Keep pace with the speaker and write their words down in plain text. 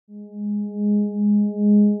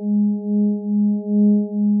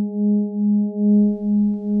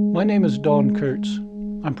My name is Don Kurtz.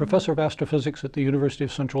 I'm professor of astrophysics at the University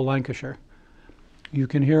of Central Lancashire. You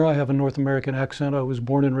can hear I have a North American accent. I was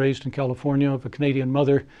born and raised in California of a Canadian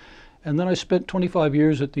mother, and then I spent 25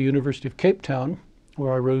 years at the University of Cape Town,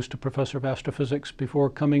 where I rose to professor of astrophysics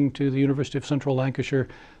before coming to the University of Central Lancashire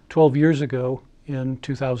 12 years ago in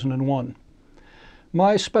 2001.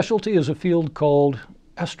 My specialty is a field called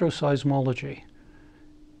Asteroseismology,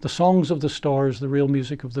 the songs of the stars, the real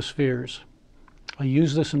music of the spheres. I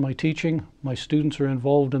use this in my teaching. My students are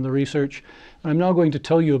involved in the research. And I'm now going to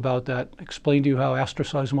tell you about that, explain to you how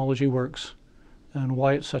astroseismology works and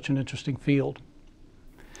why it's such an interesting field.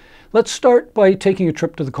 Let's start by taking a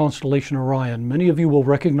trip to the constellation Orion. Many of you will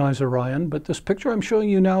recognize Orion, but this picture I'm showing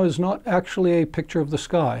you now is not actually a picture of the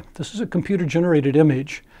sky. This is a computer-generated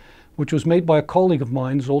image, which was made by a colleague of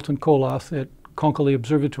mine, Zoltán Koláth, at Konkoly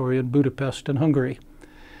Observatory in Budapest in Hungary.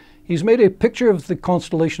 He's made a picture of the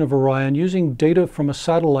constellation of Orion using data from a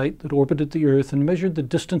satellite that orbited the Earth and measured the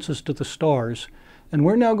distances to the stars. And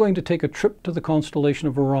we're now going to take a trip to the constellation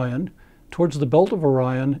of Orion, towards the belt of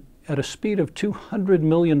Orion, at a speed of 200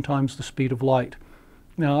 million times the speed of light.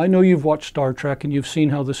 Now, I know you've watched Star Trek and you've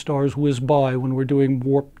seen how the stars whiz by when we're doing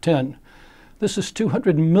warp 10. This is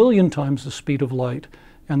 200 million times the speed of light,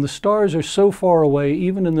 and the stars are so far away,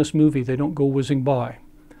 even in this movie, they don't go whizzing by.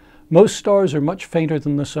 Most stars are much fainter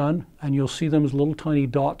than the sun, and you'll see them as little tiny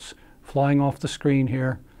dots flying off the screen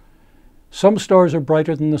here. Some stars are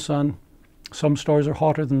brighter than the sun, some stars are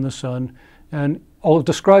hotter than the sun, and I'll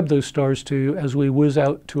describe those stars to you as we whiz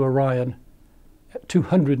out to Orion at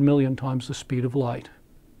 200 million times the speed of light.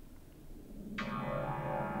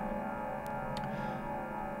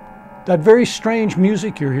 That very strange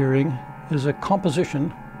music you're hearing is a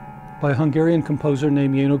composition by a Hungarian composer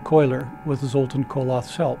named Jenő Koller with Zoltán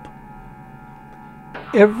Koláth's help.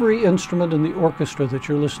 Every instrument in the orchestra that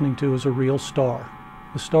you're listening to is a real star.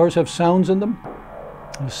 The stars have sounds in them,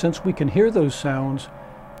 and since we can hear those sounds,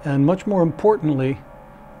 and much more importantly,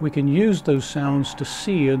 we can use those sounds to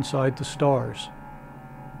see inside the stars.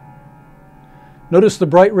 Notice the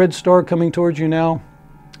bright red star coming towards you now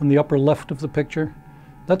in the upper left of the picture.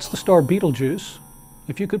 That's the star Betelgeuse.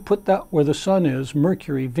 If you could put that where the sun is,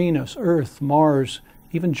 Mercury, Venus, Earth, Mars,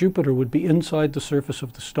 even Jupiter would be inside the surface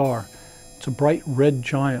of the star. It's a bright red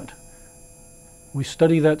giant. We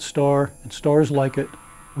study that star and stars like it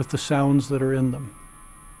with the sounds that are in them.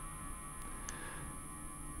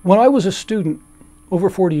 When I was a student over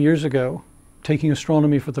 40 years ago, taking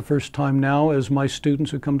astronomy for the first time now, as my students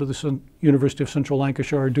who come to the University of Central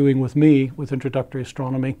Lancashire are doing with me with introductory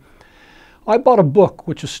astronomy, I bought a book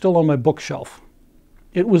which is still on my bookshelf.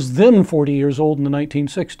 It was then 40 years old in the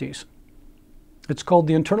 1960s. It's called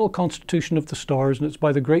The Internal Constitution of the Stars, and it's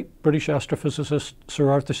by the great British astrophysicist Sir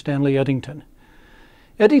Arthur Stanley Eddington.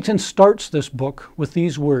 Eddington starts this book with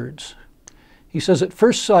these words. He says, "At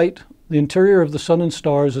first sight, the interior of the sun and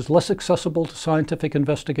stars is less accessible to scientific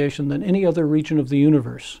investigation than any other region of the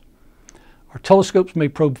universe. Our telescopes may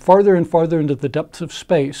probe farther and farther into the depths of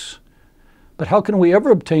space, but how can we ever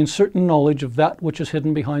obtain certain knowledge of that which is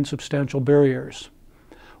hidden behind substantial barriers?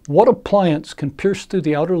 What appliance can pierce through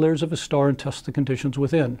the outer layers of a star and test the conditions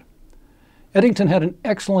within?" Eddington had an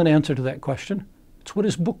excellent answer to that question. It's what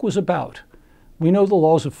his book was about. We know the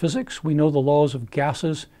laws of physics, we know the laws of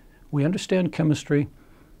gases, we understand chemistry.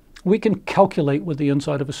 We can calculate what the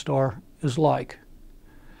inside of a star is like.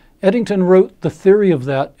 Eddington wrote the theory of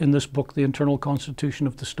that in this book, The Internal Constitution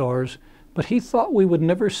of the Stars, but he thought we would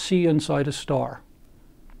never see inside a star.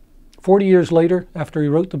 40 years later, after he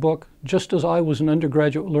wrote the book, just as I was an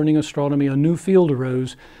undergraduate learning astronomy, a new field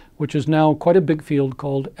arose, which is now quite a big field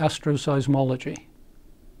called astroseismology.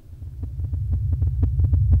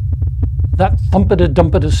 That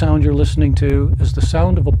thumpity-dumpity sound you're listening to is the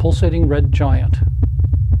sound of a pulsating red giant.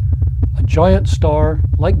 A giant star,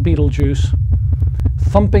 like Betelgeuse,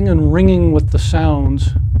 thumping and ringing with the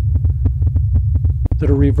sounds that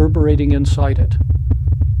are reverberating inside it.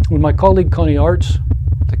 When my colleague Connie Arts,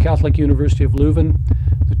 the Catholic University of Leuven,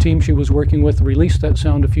 the team she was working with, released that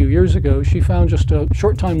sound a few years ago, she found just a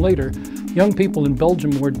short time later, young people in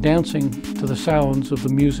Belgium were dancing to the sounds of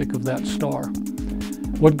the music of that star.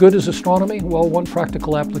 What good is astronomy? Well, one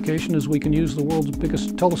practical application is we can use the world's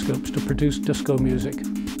biggest telescopes to produce disco music.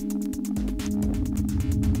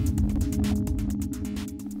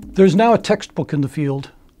 There's now a textbook in the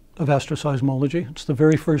field of astroseismology. It's the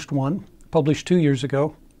very first one, published 2 years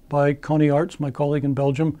ago by Connie Arts, my colleague in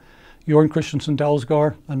Belgium, Jorn Christensen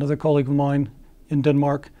Dalsgaard, another colleague of mine in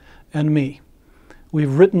Denmark, and me.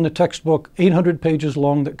 We've written a textbook 800 pages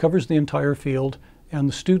long that covers the entire field, and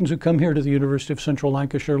the students who come here to the University of Central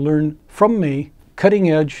Lancashire learn from me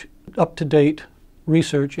cutting edge, up-to-date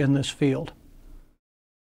research in this field.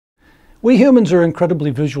 We humans are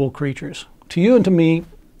incredibly visual creatures. To you and to me,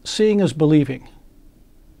 seeing is believing.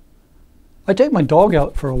 I take my dog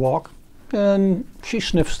out for a walk, and she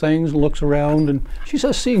sniffs things and looks around, and she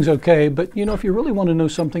says seeing's okay, but you know, if you really want to know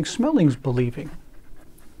something, smelling's believing.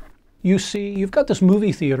 You see, you've got this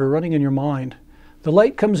movie theater running in your mind. The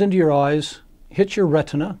light comes into your eyes, hits your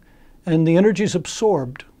retina, and the energy is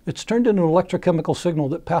absorbed. It's turned into an electrochemical signal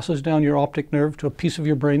that passes down your optic nerve to a piece of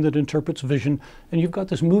your brain that interprets vision, and you've got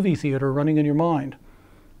this movie theater running in your mind.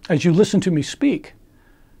 As you listen to me speak,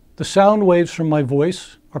 the sound waves from my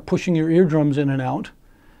voice are pushing your eardrums in and out,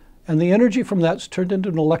 and the energy from that's turned into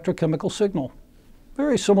an electrochemical signal.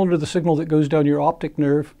 Very similar to the signal that goes down your optic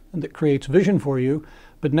nerve and that creates vision for you,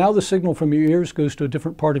 but now the signal from your ears goes to a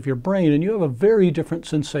different part of your brain, and you have a very different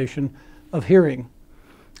sensation of hearing.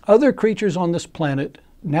 Other creatures on this planet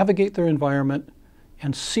navigate their environment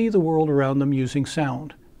and see the world around them using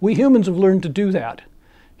sound. We humans have learned to do that.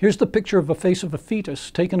 Here's the picture of a face of a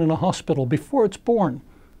fetus taken in a hospital before it's born.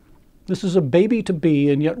 This is a baby to be,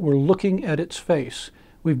 and yet we're looking at its face.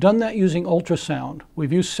 We've done that using ultrasound.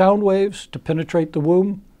 We've used sound waves to penetrate the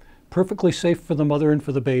womb, perfectly safe for the mother and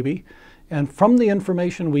for the baby. And from the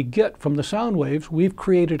information we get from the sound waves, we've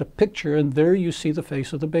created a picture, and there you see the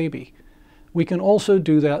face of the baby. We can also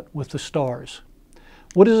do that with the stars.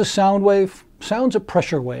 What is a sound wave? Sound's a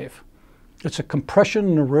pressure wave. It's a compression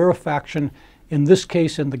and a rarefaction, in this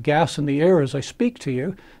case in the gas and the air as I speak to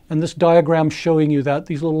you. And this diagram's showing you that.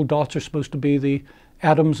 These little dots are supposed to be the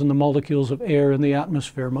atoms and the molecules of air in the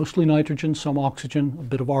atmosphere, mostly nitrogen, some oxygen, a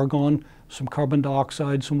bit of argon, some carbon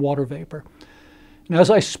dioxide, some water vapor. And as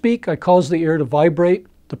I speak, I cause the air to vibrate.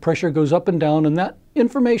 The pressure goes up and down, and that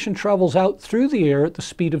information travels out through the air at the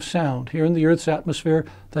speed of sound. Here in the Earth's atmosphere,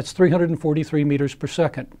 that's 343 meters per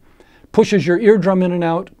second. Pushes your eardrum in and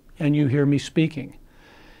out, and you hear me speaking.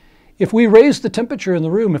 If we raised the temperature in the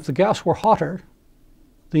room, if the gas were hotter,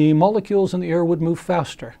 the molecules in the air would move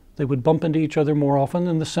faster. They would bump into each other more often,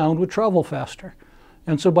 and the sound would travel faster.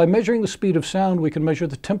 And so by measuring the speed of sound, we can measure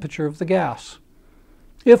the temperature of the gas.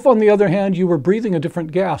 If, on the other hand, you were breathing a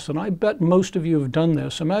different gas, and I bet most of you have done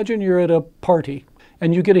this, imagine you're at a party,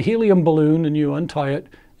 and you get a helium balloon, and you untie it,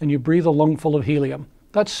 and you breathe a lungful of helium.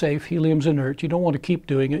 That's safe. Helium's inert. You don't want to keep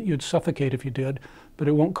doing it. You'd suffocate if you did, but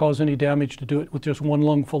it won't cause any damage to do it with just one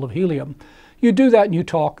lungful of helium. You do that, and you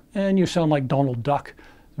talk, and you sound like Donald Duck.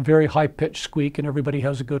 Very high-pitched squeak, and everybody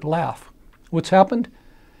has a good laugh. What's happened?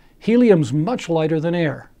 Helium's much lighter than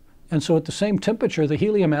air. And so at the same temperature, the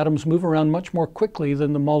helium atoms move around much more quickly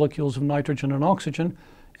than the molecules of nitrogen and oxygen,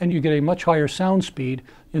 and you get a much higher sound speed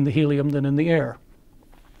in the helium than in the air.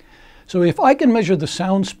 So if I can measure the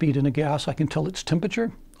sound speed in a gas, I can tell its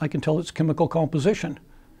temperature, I can tell its chemical composition.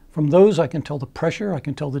 From those, I can tell the pressure, I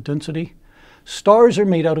can tell the density. Stars are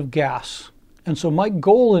made out of gas. And so my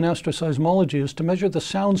goal in astroseismology is to measure the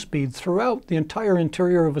sound speed throughout the entire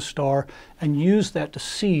interior of a star and use that to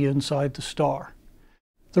see inside the star.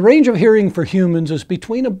 The range of hearing for humans is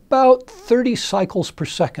between about 30 cycles per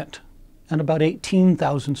second and about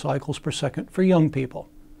 18,000 cycles per second for young people.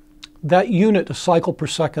 That unit, a cycle per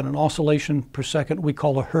second, an oscillation per second, we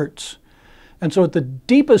call a hertz. And so at the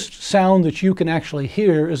deepest sound that you can actually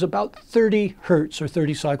hear is about 30 hertz or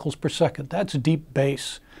 30 cycles per second. That's deep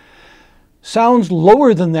bass. Sounds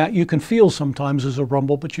lower than that you can feel sometimes as a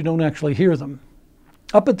rumble, but you don't actually hear them.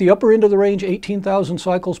 Up at the upper end of the range, 18,000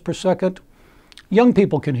 cycles per second, young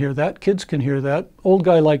people can hear that, kids can hear that. Old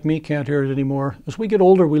guy like me can't hear it anymore. As we get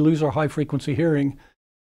older, we lose our high frequency hearing.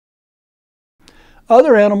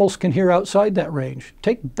 Other animals can hear outside that range.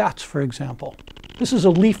 Take bats, for example. This is a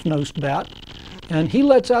leaf-nosed bat, and he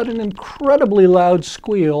lets out an incredibly loud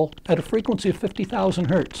squeal at a frequency of 50,000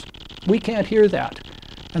 hertz. We can't hear that.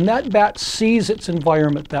 And that bat sees its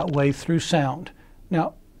environment that way through sound.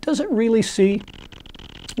 Now, does it really see?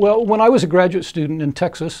 Well, when I was a graduate student in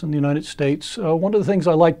Texas in the United States, one of the things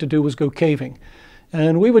I liked to do was go caving.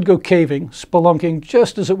 And we would go caving, spelunking,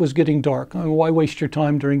 just as it was getting dark. I mean, why waste your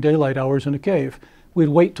time during daylight hours in a cave? We'd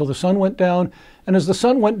wait till the sun went down, and as the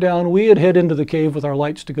sun went down, we'd head into the cave with our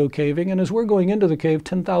lights to go caving, and as we're going into the cave,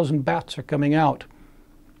 10,000 bats are coming out.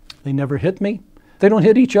 They never hit me. They don't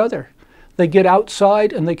hit each other. They get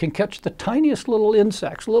outside and they can catch the tiniest little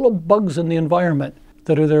insects, little bugs in the environment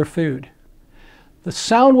that are their food. The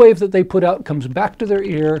sound wave that they put out comes back to their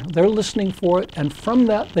ear, they're listening for it, and from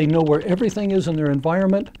that they know where everything is in their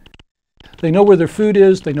environment. They know where their food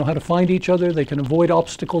is, they know how to find each other, they can avoid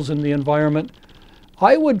obstacles in the environment.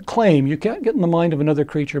 I would claim, you can't get in the mind of another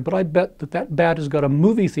creature, but I bet that that bat has got a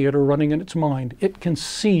movie theater running in its mind. It can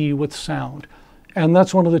see with sound. And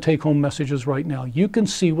that's one of the take-home messages right now. You can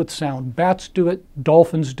see with sound. Bats do it,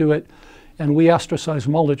 dolphins do it, and we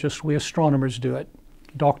astroseismologists, we astronomers do it.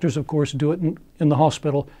 Doctors, of course, do it in the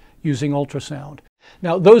hospital using ultrasound.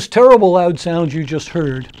 Now, those terrible loud sounds you just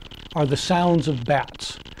heard are the sounds of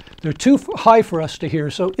bats. They're too high for us to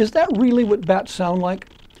hear. So is that really what bats sound like?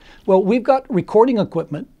 Well, we've got recording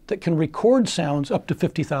equipment that can record sounds up to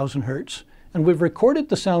 50,000 hertz. And we've recorded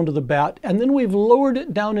the sound of the bat, and then we've lowered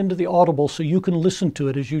it down into the audible so you can listen to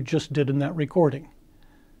it as you just did in that recording.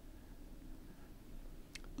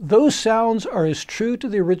 Those sounds are as true to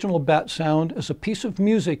the original bat sound as a piece of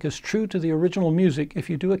music is true to the original music if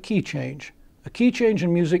you do a key change. A key change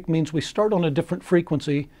in music means we start on a different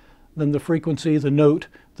frequency than the frequency, the note,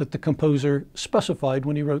 that the composer specified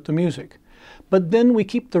when he wrote the music. But then we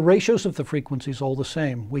keep the ratios of the frequencies all the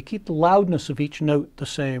same. We keep the loudness of each note the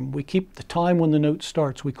same. We keep the time when the note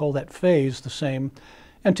starts, we call that phase, the same.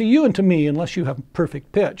 And to you and to me, unless you have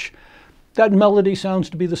perfect pitch, that melody sounds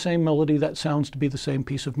to be the same melody, that sounds to be the same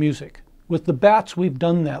piece of music. With the bats, we've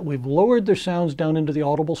done that. We've lowered their sounds down into the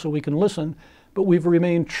audible so we can listen, but we've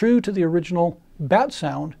remained true to the original bat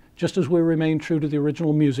sound, just as we remain true to the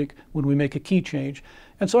original music when we make a key change.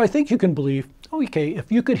 And so I think you can believe, okay,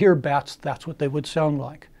 if you could hear bats, that's what they would sound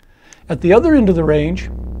like. At the other end of the range,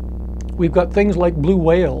 we've got things like blue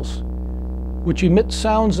whales, which emit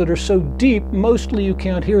sounds that are so deep, mostly you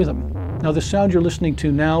can't hear them. Now, the sound you're listening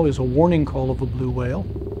to now is a warning call of a blue whale.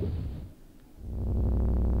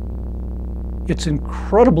 It's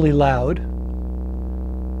incredibly loud,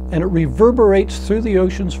 and it reverberates through the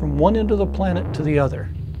oceans from one end of the planet to the other.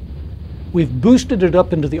 We've boosted it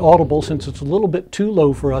up into the audible since it's a little bit too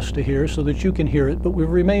low for us to hear so that you can hear it, but we've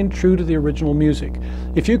remained true to the original music.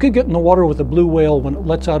 If you could get in the water with a blue whale when it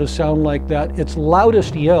lets out a sound like that, its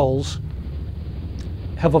loudest yells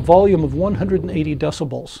have a volume of 180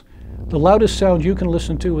 decibels. The loudest sound you can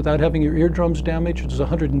listen to without having your eardrums damaged is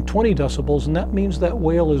 120 decibels, and that means that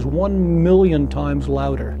whale is 1,000,000 times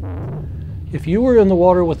louder. If you were in the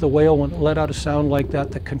water with the whale when it let out a sound like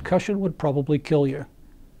that, the concussion would probably kill you.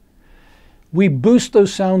 We boost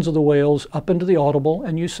those sounds of the whales up into the audible,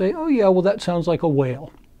 and you say, oh yeah, well that sounds like a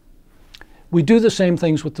whale. We do the same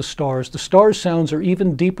things with the stars. The stars' sounds are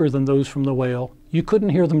even deeper than those from the whale. You couldn't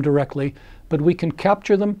hear them directly, but we can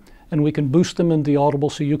capture them and we can boost them in the audible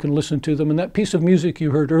so you can listen to them. And that piece of music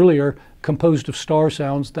you heard earlier, composed of star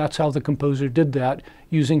sounds, that's how the composer did that,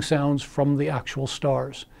 using sounds from the actual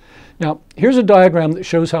stars. Now, here's a diagram that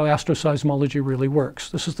shows how astroseismology really works.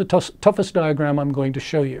 This is the toughest diagram I'm going to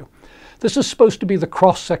show you. This is supposed to be the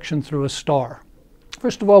cross-section through a star.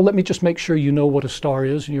 First of all, let me just make sure you know what a star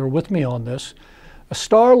is, and you're with me on this. A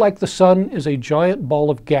star, like the sun, is a giant ball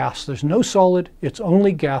of gas. There's no solid, it's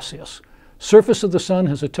only gaseous. Surface of the sun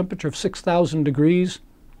has a temperature of 6,000 degrees.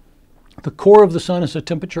 The core of the sun has a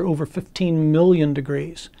temperature over 15 million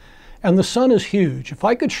degrees. And the sun is huge. If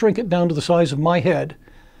I could shrink it down to the size of my head,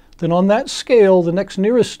 then on that scale, the next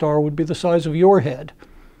nearest star would be the size of your head.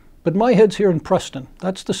 But my head's here in Preston.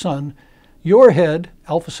 That's the sun. Your head,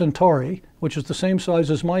 Alpha Centauri, which is the same size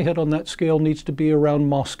as my head on that scale, needs to be around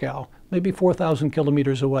Moscow, maybe 4,000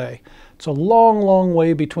 kilometers away. It's a long, long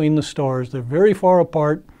way between the stars. They're very far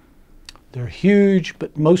apart. They're huge,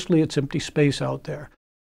 but mostly it's empty space out there.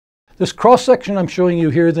 This cross-section I'm showing you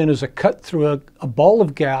here then is a cut through a ball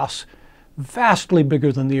of gas vastly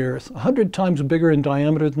bigger than the Earth, 100 times bigger in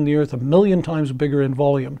diameter than the Earth, 1,000,000 times bigger in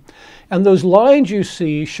volume. And those lines you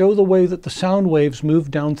see show the way that the sound waves move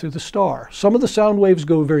down through the star. Some of the sound waves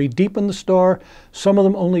go very deep in the star, some of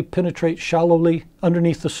them only penetrate shallowly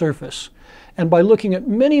underneath the surface. And by looking at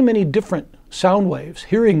many, many different sound waves,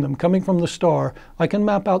 hearing them coming from the star, I can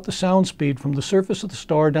map out the sound speed from the surface of the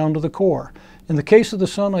star down to the core. In the case of the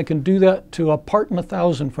sun, I can do that to a part in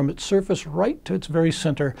 1,000 from its surface right to its very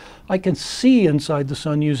center. I can see inside the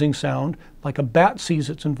sun using sound, like a bat sees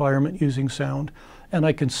its environment using sound, and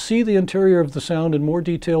I can see the interior of the sound in more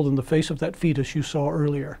detail than the face of that fetus you saw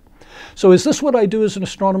earlier. So is this what I do as an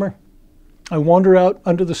astronomer? I wander out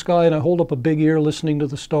under the sky and I hold up a big ear listening to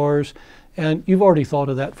the stars, and you've already thought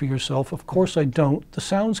of that for yourself. Of course I don't. The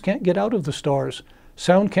sounds can't get out of the stars.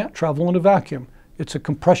 Sound can't travel in a vacuum. It's a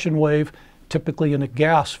compression wave, typically in a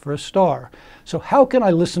gas for a star. So how can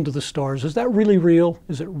I listen to the stars? Is that really real?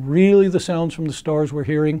 Is it really the sounds from the stars we're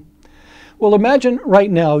hearing? Well, imagine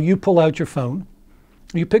right now you pull out your phone,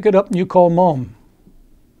 you pick it up and you call Mom.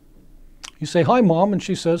 You say, "Hi, Mom," and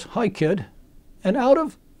she says, "Hi, kid." And out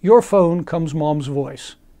of your phone comes Mom's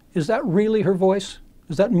voice. Is that really her voice?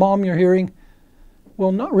 Is that Mom you're hearing?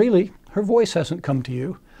 Well, not really. Her voice hasn't come to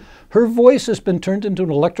you. Her voice has been turned into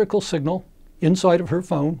an electrical signal inside of her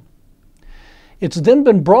phone. It's then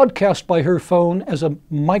been broadcast by her phone as a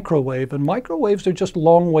microwave, and microwaves are just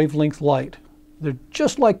long wavelength light. They're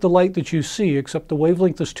just like the light that you see, except the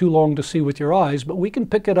wavelength is too long to see with your eyes, but we can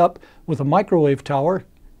pick it up with a microwave tower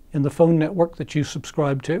in the phone network that you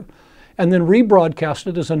subscribe to, and then rebroadcast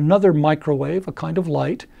it as another microwave, a kind of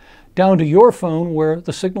light, down to your phone where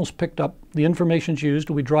the signal's picked up, the information's used,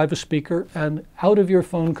 we drive a speaker, and out of your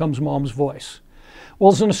phone comes Mom's voice.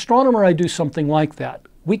 Well, as an astronomer, I do something like that.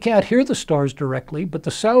 We can't hear the stars directly, but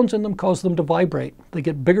the sounds in them cause them to vibrate. They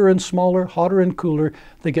get bigger and smaller, hotter and cooler,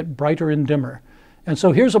 they get brighter and dimmer. And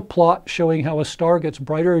so here's a plot showing how a star gets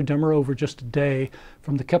brighter or dimmer over just a day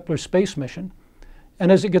from the Kepler space mission.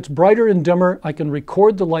 And as it gets brighter and dimmer, I can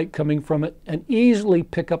record the light coming from it and easily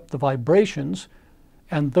pick up the vibrations,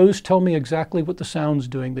 and those tell me exactly what the sound's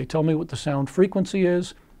doing. They tell me what the sound frequency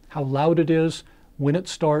is, how loud it is, when it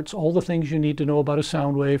starts, all the things you need to know about a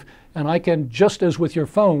sound wave, and I can, just as with your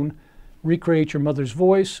phone, recreate your mother's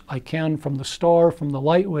voice. I can, from the star, from the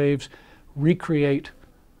light waves, recreate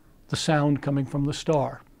the sound coming from the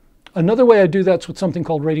star. Another way I do that's with something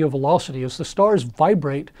called radio velocity. As the stars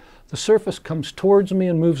vibrate, the surface comes towards me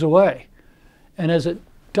and moves away. And as it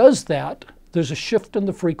does that, there's a shift in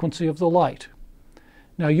the frequency of the light.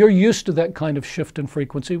 Now, you're used to that kind of shift in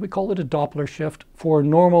frequency. We call it a Doppler shift for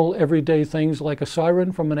normal, everyday things like a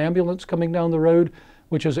siren from an ambulance coming down the road,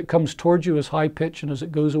 which as it comes towards you is high pitch and as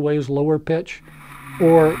it goes away is lower pitch.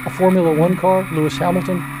 Or a Formula One car, Lewis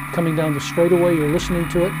Hamilton, coming down the straightaway, you're listening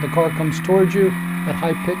to it, the car comes towards you at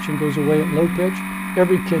high pitch and goes away at low pitch.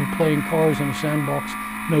 Every kid playing cars in a sandbox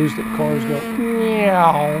knows that cars go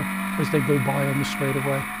meow as they go by on the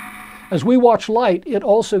straightaway. As we watch light, it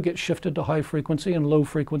also gets shifted to high frequency and low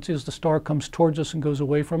frequency as the star comes towards us and goes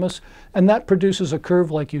away from us. And that produces a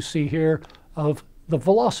curve like you see here of the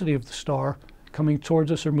velocity of the star coming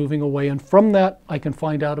towards us or moving away. And from that, I can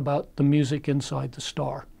find out about the music inside the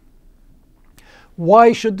star.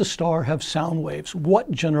 Why should the star have sound waves?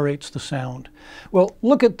 What generates the sound? Well,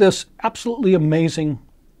 look at this absolutely amazing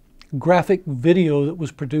graphic video that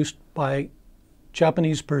was produced by a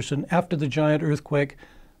Japanese person after the giant earthquake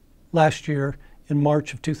last year in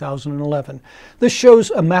March of 2011. This shows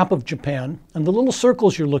a map of Japan, and the little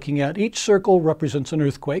circles you're looking at, each circle represents an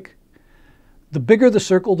earthquake. The bigger the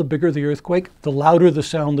circle, the bigger the earthquake. The louder the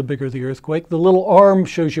sound, the bigger the earthquake. The little arm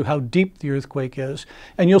shows you how deep the earthquake is.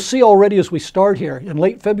 And you'll see already as we start here, in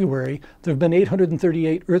late February, there have been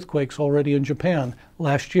 838 earthquakes already in Japan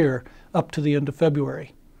last year, up to the end of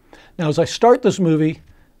February. Now, as I start this movie,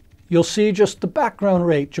 you'll see just the background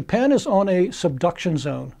rate. Japan is on a subduction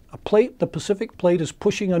zone. A plate, the Pacific plate, is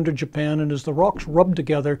pushing under Japan, and as the rocks rub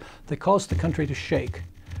together, they cause the country to shake.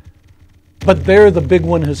 But there the big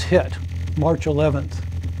one has hit, March 11th.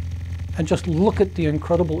 And just look at the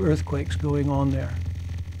incredible earthquakes going on there.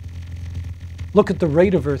 Look at the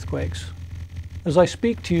rate of earthquakes. As I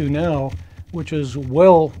speak to you now, which is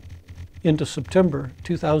well into September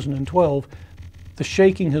 2012, the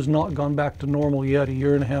shaking has not gone back to normal yet, a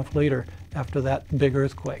year and a half later after that big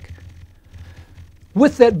earthquake.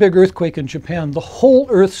 With that big earthquake in Japan, the whole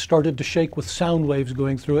Earth started to shake with sound waves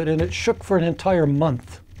going through it, and it shook for an entire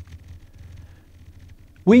month.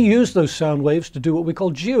 We use those sound waves to do what we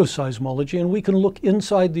call geoseismology, and we can look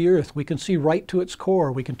inside the Earth. We can see right to its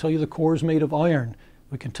core. We can tell you the core is made of iron.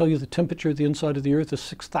 We can tell you the temperature of the inside of the Earth is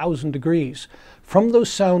 6,000 degrees from those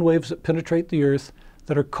sound waves that penetrate the Earth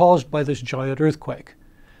that are caused by this giant earthquake.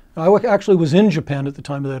 Now, I actually was in Japan at the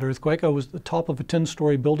time of that earthquake. I was at the top of a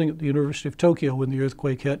 10-story building at the University of Tokyo when the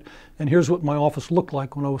earthquake hit. And here's what my office looked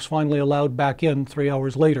like when I was finally allowed back in 3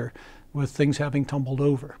 hours later, with things having tumbled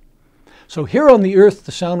over. So here on the Earth,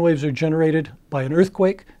 the sound waves are generated by an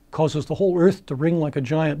earthquake, causes the whole Earth to ring like a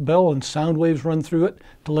giant bell, and sound waves run through it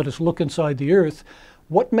to let us look inside the Earth.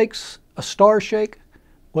 What makes a star shake?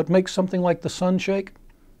 What makes something like the sun shake?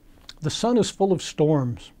 The sun is full of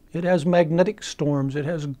storms. It has magnetic storms. It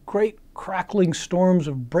has great crackling storms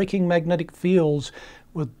of breaking magnetic fields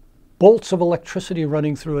with bolts of electricity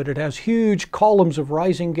running through it. It has huge columns of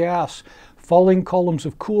rising gas, falling columns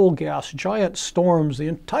of cool gas, giant storms. The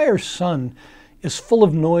entire sun is full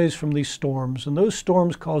of noise from these storms, and those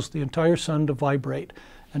storms cause the entire sun to vibrate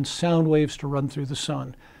and sound waves to run through the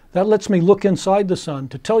sun. That lets me look inside the sun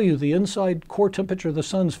to tell you the inside core temperature of the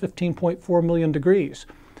sun is 15.4 million degrees.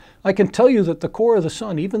 I can tell you that the core of the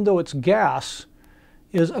sun, even though it's gas,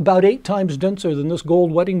 is about 8 times denser than this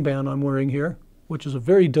gold wedding band I'm wearing here, which is a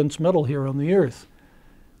very dense metal here on the Earth.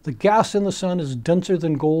 The gas in the sun is denser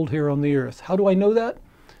than gold here on the Earth. How do I know that?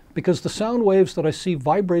 Because the sound waves that I see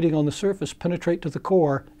vibrating on the surface penetrate to the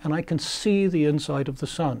core, and I can see the inside of the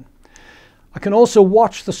sun. I can also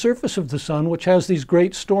watch the surface of the sun, which has these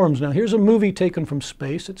great storms. Now, here's a movie taken from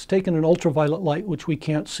space. It's taken in ultraviolet light, which we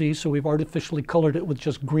can't see, so we've artificially colored it with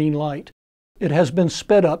just green light. It has been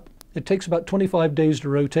sped up. It takes about 25 days to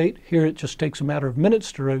rotate. Here it just takes a matter of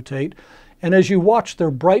minutes to rotate. And as you watch, there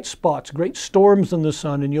are bright spots, great storms in the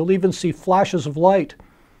sun, and you'll even see flashes of light,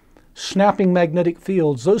 snapping magnetic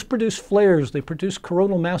fields. Those produce flares. They produce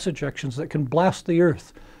coronal mass ejections that can blast the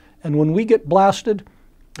Earth. And when we get blasted,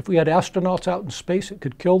 if we had astronauts out in space, it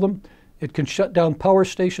could kill them. It can shut down power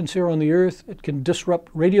stations here on the Earth. It can disrupt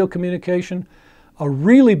radio communication. A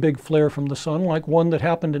really big flare from the sun, like one that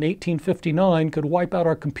happened in 1859, could wipe out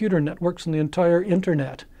our computer networks and the entire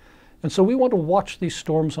internet. And so we want to watch these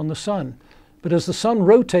storms on the sun. But as the sun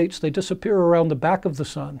rotates, they disappear around the back of the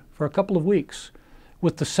sun for a couple of weeks.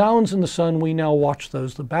 With the sounds in the sun, we now watch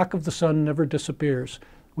those. The back of the sun never disappears.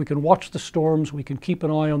 We can watch the storms. We can keep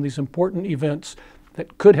an eye on these important events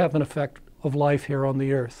that could have an effect of life here on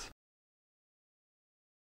the Earth.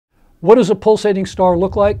 What does a pulsating star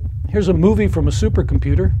look like? Here's a movie from a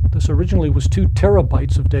supercomputer. This originally was 2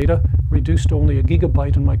 terabytes of data, reduced to only 1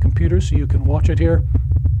 gigabyte in my computer, so you can watch it here.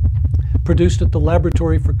 Produced at the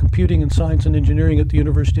Laboratory for Computing and Science and Engineering at the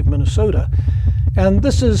University of Minnesota. And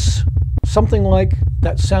this is something like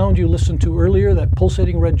that sound you listened to earlier, that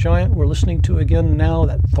pulsating red giant we're listening to again now,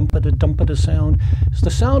 that thumpity-dumpity sound. It's the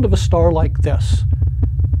sound of a star like this.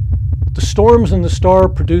 The storms in the star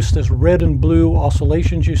produce this red and blue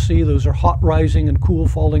oscillations you see. Those are hot rising and cool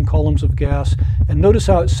falling columns of gas. And notice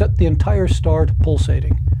how it set the entire star to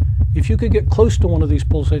pulsating. If you could get close to one of these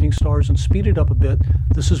pulsating stars and speed it up a bit,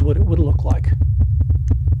 this is what it would look like.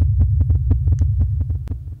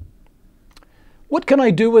 What can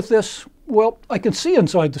I do with this? Well, I can see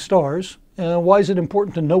inside the stars. Why is it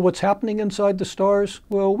important to know what's happening inside the stars?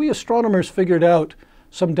 Well, we astronomers figured out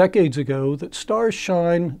some decades ago that stars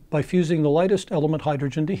shine by fusing the lightest element,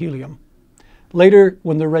 hydrogen, to helium. Later,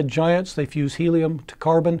 when they're red giants, they fuse helium to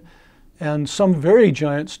carbon, and some very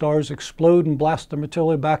giant stars explode and blast the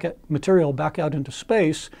material back out into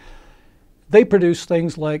space. They produce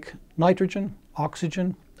things like nitrogen,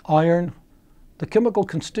 oxygen, iron. The chemical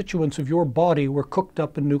constituents of your body were cooked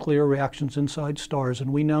up in nuclear reactions inside stars,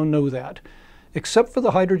 and we now know that. Except for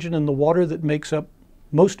the hydrogen and the water that makes up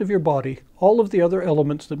most of your body, all of the other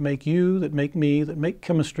elements that make you, that make me, that make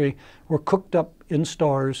chemistry, were cooked up in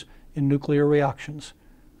stars in nuclear reactions.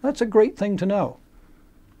 That's a great thing to know.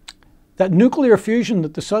 That nuclear fusion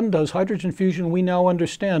that the sun does, hydrogen fusion, we now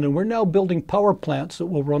understand, and we're now building power plants that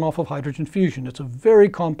will run off of hydrogen fusion. It's a very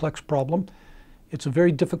complex problem. It's a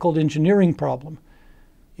very difficult engineering problem.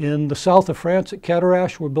 In the south of France at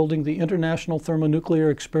Cadarache, we're building the International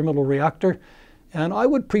Thermonuclear Experimental Reactor. And I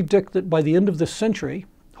would predict that by the end of this century,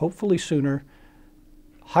 hopefully sooner,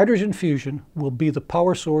 hydrogen fusion will be the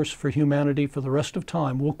power source for humanity for the rest of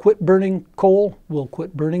time. We'll quit burning coal, we'll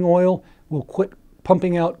quit burning oil, we'll quit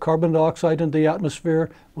pumping out carbon dioxide into the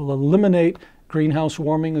atmosphere, we'll eliminate greenhouse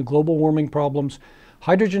warming and global warming problems.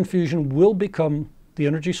 Hydrogen fusion will become the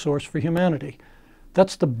energy source for humanity.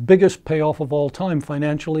 That's the biggest payoff of all time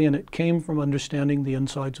financially, and it came from understanding the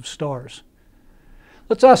insides of stars.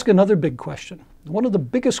 Let's ask another big question. One of the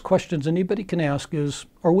biggest questions anybody can ask is,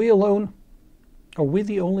 are we alone? Are we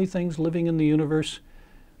the only things living in the universe?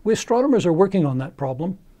 We astronomers are working on that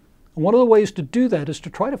problem. And one of the ways to do that is to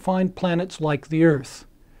try to find planets like the Earth.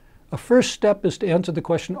 A first step is to answer the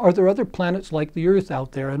question, are there other planets like the Earth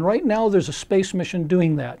out there? And right now there's a space mission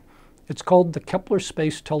doing that. It's called the Kepler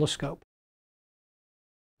Space Telescope.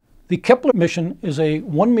 The Kepler mission is a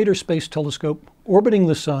 1-meter space telescope orbiting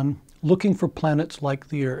the sun, looking for planets like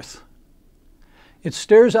the Earth. It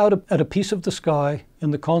stares out at a piece of the sky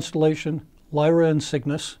in the constellation Lyra and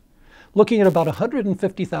Cygnus, looking at about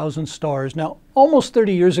 150,000 stars. Now, almost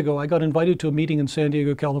 30 years ago, I got invited to a meeting in San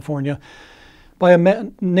Diego, California, by a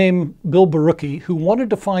man named Bill Barucki, who wanted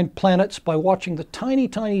to find planets by watching the tiny,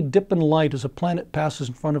 tiny dip in light as a planet passes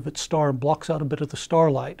in front of its star and blocks out a bit of the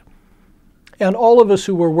starlight. And all of us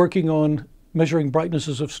who were working on measuring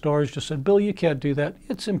brightnesses of stars just said, Bill, you can't do that.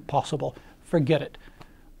 It's impossible. Forget it.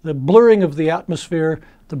 The blurring of the atmosphere,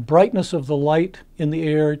 the brightness of the light in the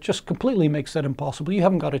air just completely makes that impossible. You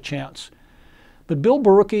haven't got a chance. But Bill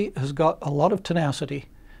Barucki has got a lot of tenacity.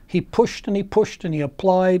 He pushed and he pushed and he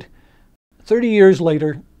applied. 30 years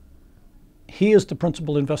later, he is the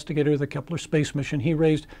principal investigator of the Kepler space mission. He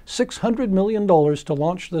raised $600 million to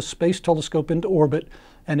launch this space telescope into orbit,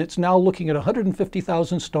 and it's now looking at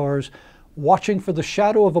 150,000 stars, watching for the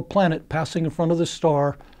shadow of a planet passing in front of the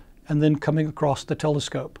star and then coming across the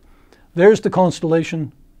telescope. There's the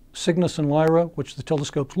constellation Cygnus and Lyra, which the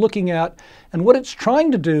telescope's looking at. And what it's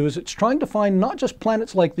trying to do is it's trying to find not just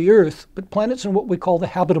planets like the Earth, but planets in what we call the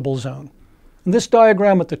habitable zone. In this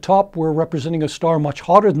diagram at the top, we're representing a star much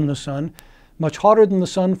hotter than the Sun. Much hotter than the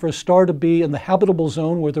Sun. For a star to be in the habitable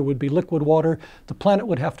zone where there would be liquid water, the planet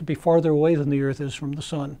would have to be farther away than the Earth is from the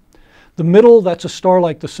Sun. The middle, that's a star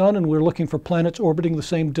like the Sun, and we're looking for planets orbiting the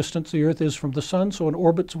same distance the Earth is from the Sun, so in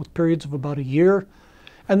orbits with periods of about a year.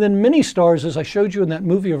 And then many stars, as I showed you in that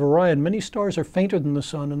movie of Orion, many stars are fainter than the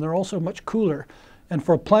Sun, and they're also much cooler. And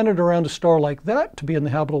for a planet around a star like that to be in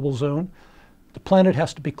the habitable zone, the planet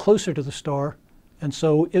has to be closer to the star, and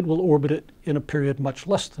so it will orbit it in a period much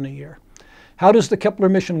less than a year. How does the Kepler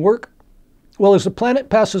mission work? Well, as the planet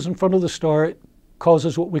passes in front of the star, it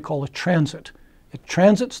causes what we call a transit. It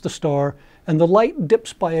transits the star, and the light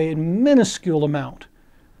dips by a minuscule amount,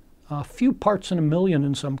 a few parts in a million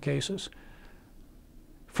in some cases.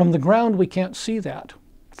 From the ground, we can't see that.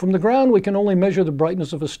 From the ground, we can only measure the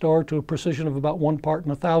brightness of a star to a precision of about 1 part in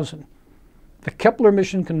 1,000. The Kepler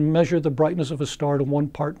mission can measure the brightness of a star to 1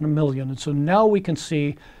 part in a million, and so now we can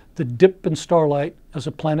see the dip in starlight as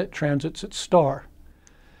a planet transits its star.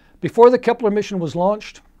 Before the Kepler mission was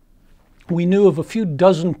launched, we knew of a few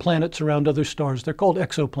dozen planets around other stars. They're called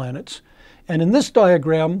exoplanets. And in this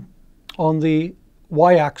diagram, on the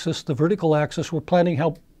y-axis, the vertical axis, we're plotting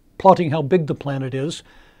how big the planet is.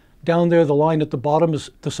 Down there, the line at the bottom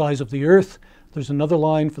is the size of the Earth. There's another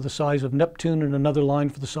line for the size of Neptune and another line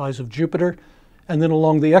for the size of Jupiter. And then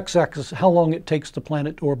along the x-axis, how long it takes the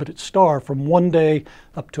planet to orbit its star, from 1 day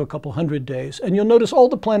up to a couple hundred days. And you'll notice all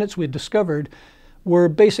the planets we discovered were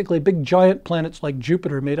basically big giant planets like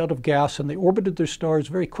Jupiter made out of gas, and they orbited their stars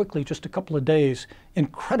very quickly, just a couple of days.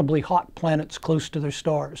 Incredibly hot planets close to their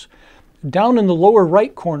stars. Down in the lower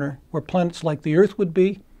right corner, where planets like the Earth would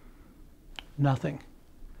be, nothing.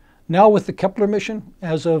 Now with the Kepler mission,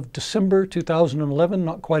 as of December 2011,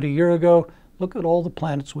 not quite a year ago, look at all the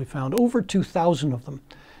planets we found, over 2,000 of them.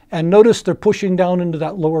 And notice they're pushing down into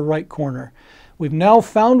that lower right corner. We've now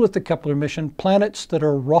found with the Kepler mission planets that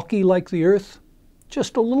are rocky like the Earth,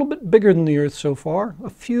 just a little bit bigger than the Earth so far, a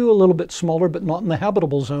few a little bit smaller, but not in the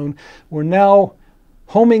habitable zone. We're now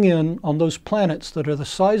homing in on those planets that are the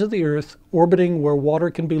size of the Earth, orbiting where water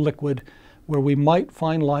can be liquid, where we might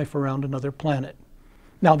find life around another planet.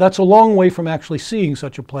 Now, that's a long way from actually seeing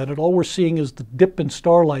such a planet. All we're seeing is the dip in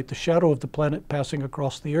starlight, the shadow of the planet passing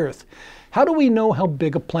across the Earth. How do we know how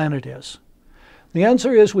big a planet is? The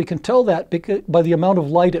answer is we can tell that by the amount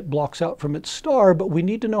of light it blocks out from its star, but we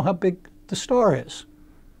need to know how big the star is.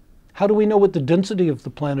 How do we know what the density of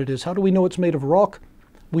the planet is? How do we know it's made of rock?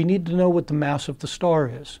 We need to know what the mass of the star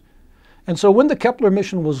is. And so when the Kepler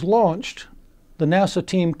mission was launched, the NASA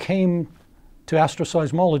team came to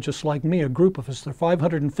astroseismologists like me, a group of us. There are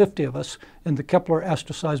 550 of us in the Kepler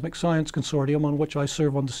Astroseismic Science Consortium, on which I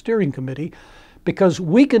serve on the steering committee, because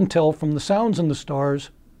we can tell from the sounds in the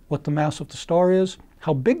stars what the mass of the star is,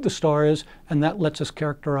 how big the star is, and that lets us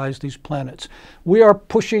characterize these planets. We are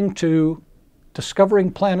pushing to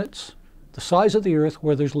discovering planets the size of the Earth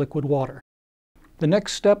where there's liquid water. The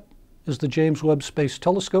next step is the James Webb Space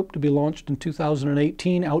Telescope, to be launched in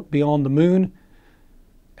 2018 out beyond the Moon.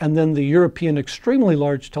 And then the European Extremely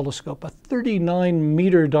Large Telescope, a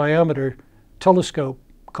 39-meter diameter telescope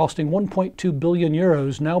costing 1.2 billion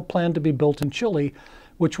euros, now planned to be built in Chile,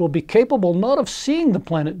 which will be capable not of seeing the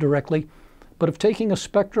planet directly, but of taking a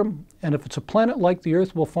spectrum. And if it's a planet like the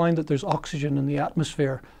Earth, we'll find that there's oxygen in the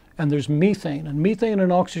atmosphere, and there's methane. And methane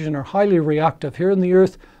and oxygen are highly reactive. Here on the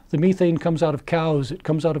Earth, the methane comes out of cows, it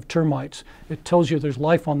comes out of termites. It tells you there's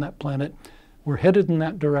life on that planet. We're headed in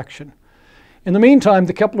that direction. In the meantime,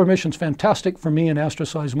 the Kepler mission's fantastic for me in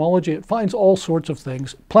astroseismology. It finds all sorts of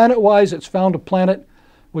things. Planet-wise, it's found a planet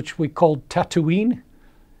which we called Tatooine.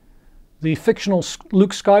 The fictional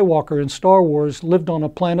Luke Skywalker in Star Wars lived on a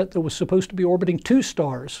planet that was supposed to be orbiting 2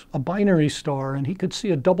 stars, a binary star, and he could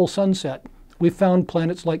see a double sunset. We found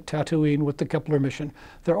planets like Tatooine with the Kepler mission.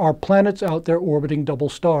 There are planets out there orbiting double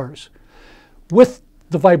stars. With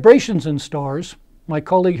the vibrations in stars, my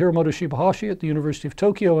colleague Hiromoto Shibahashi at the University of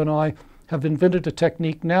Tokyo and I have invented a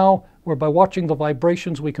technique now where by watching the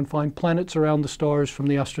vibrations we can find planets around the stars from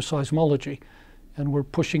the astroseismology. And we're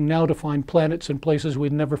pushing now to find planets in places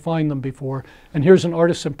we'd never find them before. And here's an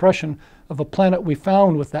artist's impression of a planet we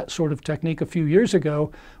found with that sort of technique a few years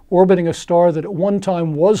ago, orbiting a star that at one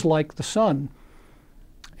time was like the Sun.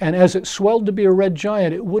 And as it swelled to be a red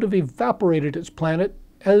giant, it would have evaporated its planet,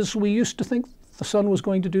 as we used to think the Sun was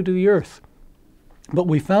going to do to the Earth. But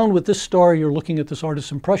we found with this star you're looking at this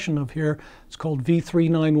artist's impression of here, it's called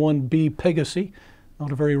V391b Pegasi,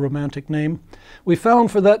 not a very romantic name. We found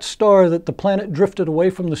for that star that the planet drifted away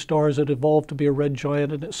from the stars. It evolved to be a red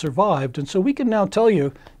giant and it survived. And so we can now tell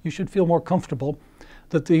you, you should feel more comfortable,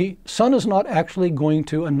 that the sun is not actually going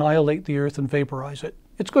to annihilate the Earth and vaporize it.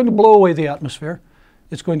 It's going to blow away the atmosphere.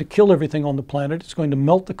 It's going to kill everything on the planet. It's going to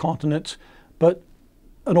melt the continents, but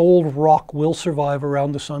an old rock will survive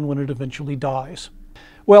around the sun when it eventually dies.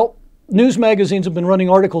 Well, news magazines have been running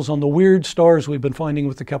articles on the weird stars we've been finding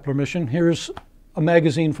with the Kepler mission. Here's a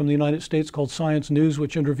magazine from the United States called Science News,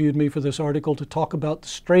 which interviewed me for this article to talk about the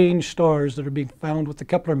strange stars that are being found with the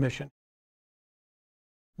Kepler mission.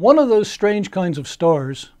 One of those strange kinds of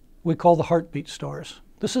stars we call the heartbeat stars.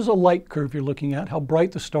 This is a light curve you're looking at, how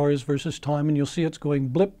bright the star is versus time, and you'll see it's going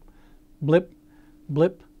blip, blip,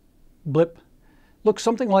 blip, blip. Looks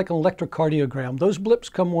something like an electrocardiogram. Those blips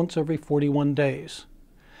come once every 41 days.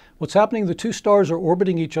 What's happening, the two stars are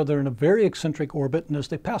orbiting each other in a very eccentric orbit, and as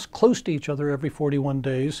they pass close to each other every 41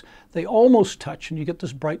 days, they almost touch, and you get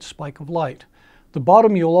this bright spike of light. At the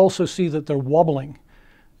bottom, you'll also see that they're wobbling,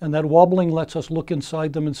 and that wobbling lets us look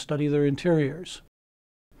inside them and study their interiors.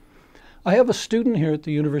 I have a student here at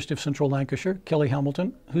the University of Central Lancashire, Kelly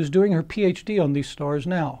Hamilton, who's doing her PhD on these stars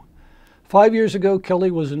now. 5 years ago,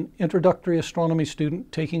 Kelly was an introductory astronomy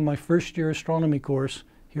student taking my first-year astronomy course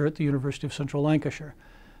here at the University of Central Lancashire.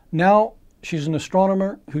 Now, she's an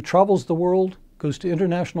astronomer who travels the world, goes to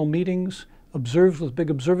international meetings, observes with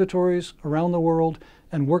big observatories around the world,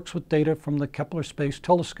 and works with data from the Kepler Space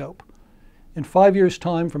Telescope. In 5 years'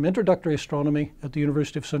 time, from introductory astronomy at the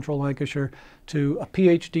University of Central Lancashire to a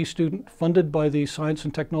PhD student funded by the Science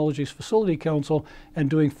and Technologies Facility Council and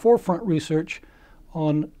doing forefront research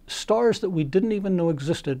on stars that we didn't even know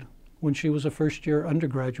existed when she was a first-year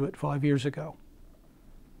undergraduate 5 years ago.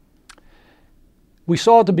 We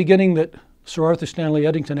saw at the beginning that Sir Arthur Stanley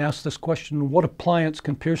Eddington asked this question: what appliance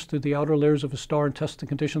can pierce through the outer layers of a star and test the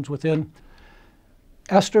conditions within?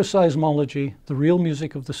 Asteroseismology, the real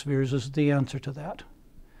music of the spheres, is the answer to that.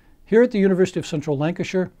 Here at the University of Central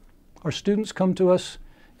Lancashire, our students come to us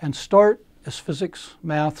and start as physics,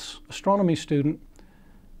 maths, astronomy student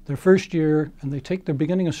their first year, and they take their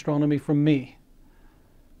beginning astronomy from me.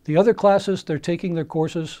 The other classes, they're taking their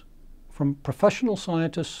courses from professional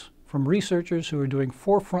scientists, from researchers who are doing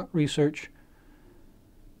forefront research,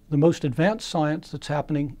 the most advanced science that's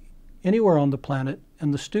happening anywhere on the planet,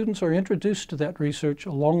 and the students are introduced to that research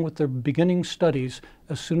along with their beginning studies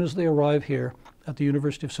as soon as they arrive here at the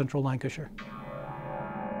University of Central Lancashire.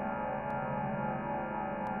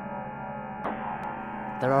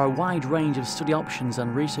 There are a wide range of study options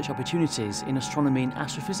and research opportunities in astronomy and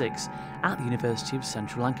astrophysics at the University of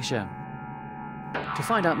Central Lancashire. To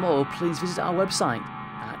find out more, please visit our website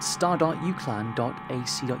at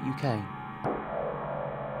star.uclan.ac.uk.